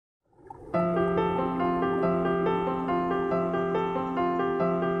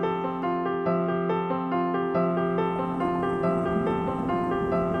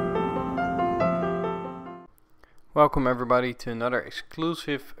Welcome everybody to another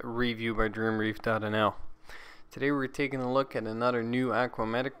exclusive review by Dreamreef.nl. Today we're taking a look at another new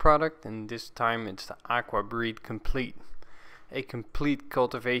Aquamatic product, and this time it's the Aquabreed Complete. A complete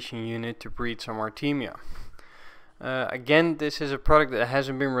cultivation unit to breed some Artemia. Again, this is a product that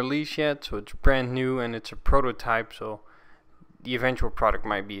hasn't been released yet, so it's brand new and it's a prototype, so the eventual product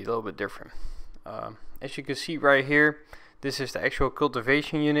might be a little bit different. As you can see right here, this is the actual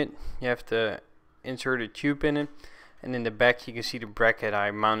cultivation unit. You have to insert a tube in it, and in the back you can see the bracket I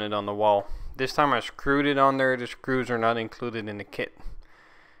mounted on the wall. This time I screwed it on there. The screws are not included in the kit.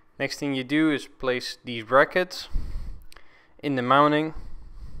 Next thing you do is place these brackets in the mounting.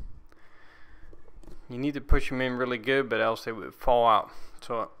 You need to push them in really good, but else they would fall out.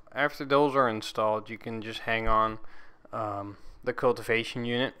 So after those are installed, you can just hang on the cultivation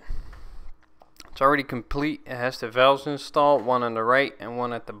unit. It's already complete. It has the valves installed, one on the right and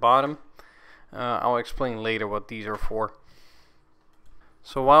one at the bottom. I'll explain later what these are for.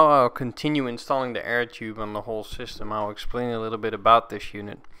 So while I'll continue installing the air tube on the whole system, I'll explain a little bit about this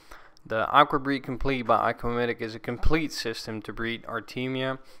unit. The Aquabreed Complete by Aquamatic is a complete system to breed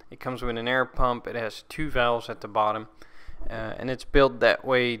Artemia. It comes with an air pump, it has two valves at the bottom, and it's built that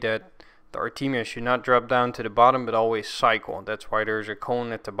way that the Artemia should not drop down to the bottom but always cycle. That's why there's a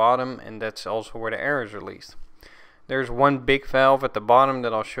cone at the bottom, and that's also where the air is released. There's one big valve at the bottom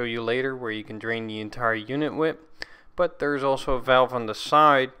that I'll show you later where you can drain the entire unit with, but there's also a valve on the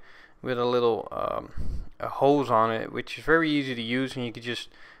side with a little a hose on it, which is very easy to use, and you can just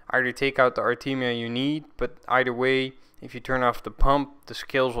either take out the Artemia you need, but either way, if you turn off the pump, the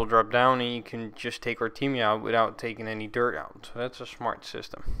scales will drop down and you can just take Artemia out without taking any dirt out. So that's a smart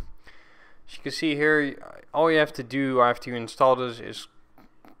system. As you can see here, all you have to do after you install this is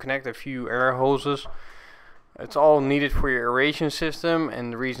connect a few air hoses. It's all needed for your aeration system,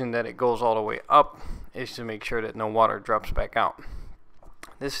 and the reason that it goes all the way up is to make sure that no water drops back out.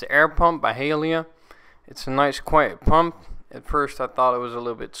 This is the air pump by Aqua. It's a nice quiet pump. At first I thought it was a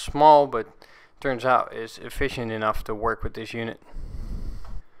little bit small, but turns out it's efficient enough to work with this unit.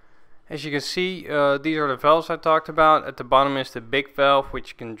 As you can see, these are the valves I talked about. At the bottom is the big valve,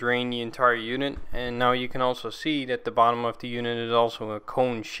 which can drain the entire unit, and now you can also see that the bottom of the unit is also a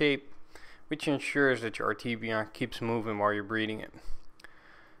cone shape, which ensures that your Artemia keeps moving while you're breeding it.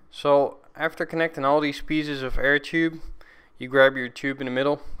 So after connecting all these pieces of air tube, you grab your tube in the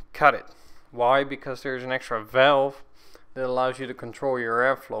middle, cut it. Why? Because there's an extra valve that allows you to control your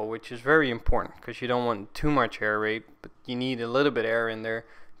airflow, which is very important because you don't want too much air rate, but you need a little bit of air in there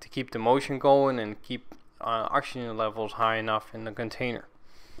to keep the motion going and keep oxygen levels high enough in the container.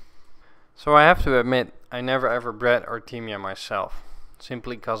 So I have to admit, I never ever bred Artemia myself,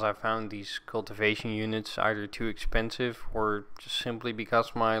 simply because I found these cultivation units either too expensive or just simply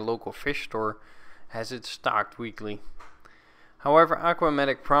because my local fish store has it stocked weekly. However,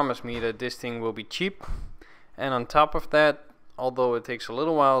 Aquamatic promised me that this thing will be cheap, and on top of that, although it takes a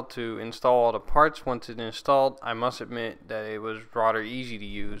little while to install all the parts, once it's installed, I must admit that it was rather easy to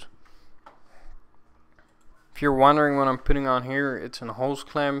use. If you're wondering what I'm putting on here, it's a hose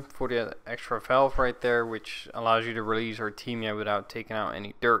clamp for the extra valve right there, which allows you to release Artemia without taking out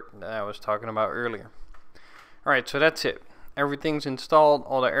any dirt that I was talking about earlier. Alright, so that's it. Everything's installed,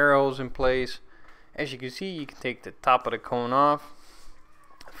 all the air holes in place. As you can see, you can take the top of the cone off,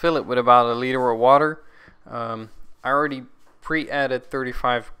 fill it with about 1 liter of water. I already pre-added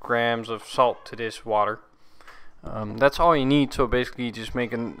 35 grams of salt to this water. That's all you need, so basically you just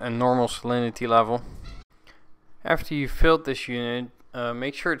make a normal salinity level. After you filled this unit,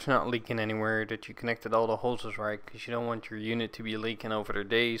 make sure it's not leaking anywhere, that you connected all the hoses right, because you don't want your unit to be leaking over the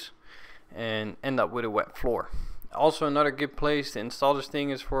days and end up with a wet floor. Also, another good place to install this thing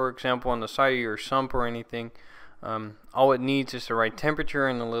is, for example, on the side of your sump or anything. All it needs is the right temperature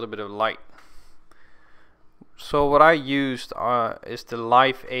and a little bit of light. So what I used is the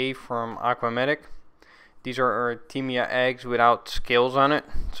Live A from Aquamatic. These are Artemia eggs without scales on it,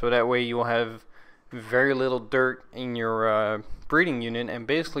 so that way you will have very little dirt in your breeding unit, and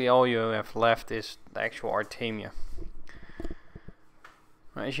basically all you have left is the actual Artemia.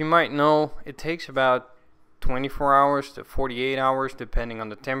 As you might know, it takes about 24 hours to 48 hours depending on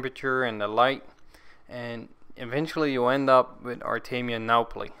the temperature and the light, and eventually you'll end up with Artemia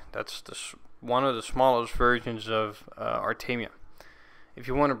naupli. That's one of the smallest versions of Artemia. If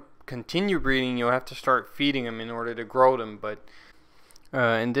you want to continue breeding, you'll have to start feeding them in order to grow them, but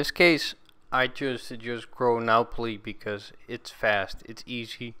in this case I chose to just grow naupli because it's fast, it's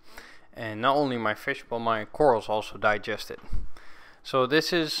easy, and not only my fish but my corals also digest it. So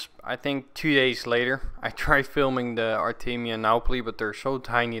this is, I think, 2 days later. I tried filming the Artemia naupli, but they're so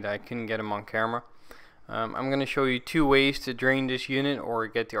tiny that I couldn't get them on camera. I'm going to show you two ways to drain this unit or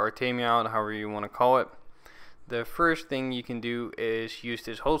get the Artemia out, however you want to call it. The first thing you can do is use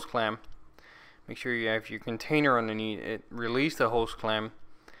this hose clamp. Make sure you have your container underneath it, release the hose clamp,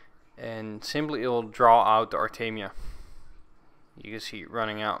 and simply it will draw out the Artemia. You can see it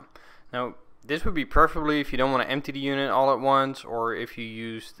running out. Now this would be preferably if you don't want to empty the unit all at once, or if you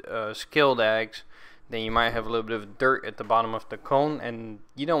used skilled eggs, then you might have a little bit of dirt at the bottom of the cone and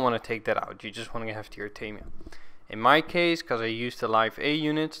you don't want to take that out. You just want to have the Artemia. In my case, because I used the live A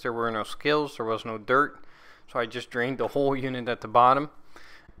units, there were no skills, there was no dirt, so I just drained the whole unit at the bottom.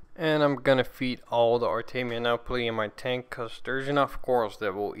 And I'm gonna feed all the Artemia now in my tank, because there's enough corals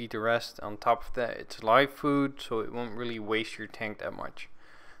that will eat the rest. On top of that, it's live food, so it won't really waste your tank that much.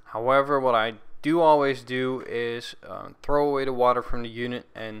 However, what I do always do is throw away the water from the unit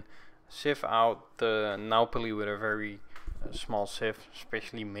and sieve out the naupili with a very small sieve,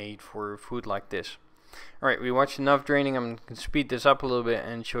 especially made for food like this. Alright, we watched enough draining. I'm going to speed this up a little bit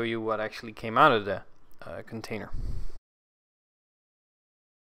and show you what actually came out of the container.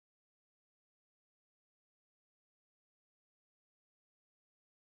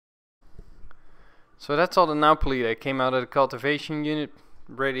 So that's all the naupili that came out of the cultivation unit,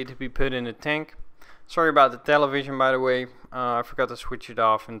 ready to be put in the tank. Sorry about the television, by the way. I forgot to switch it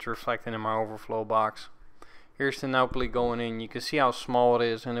off and it's reflecting in my overflow box. Here's the naupili going in. You can see how small it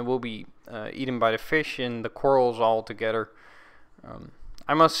is, and it will be eaten by the fish and the corals all together.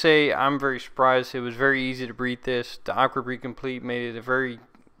 I must say I'm very surprised. It was very easy to breed this. The Aquabreed Complete made it a very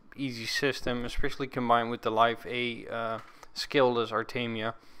easy system, especially combined with the live A skillless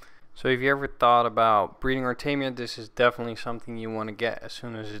Artemia. So if you ever thought about breeding Artemia, this is definitely something you want to get as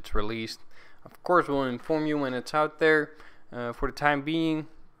soon as it's released. Of course, we'll inform you when it's out there. For the time being,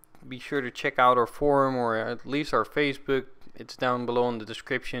 be sure to check out our forum or at least our Facebook. It's down below in the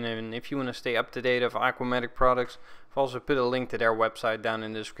description. And if you want to stay up to date of Aquamatic products, I've also put a link to their website down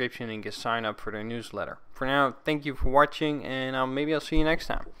in the description, and you can sign up for their newsletter. For now, thank you for watching, and maybe I'll see you next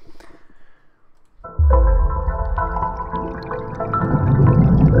time.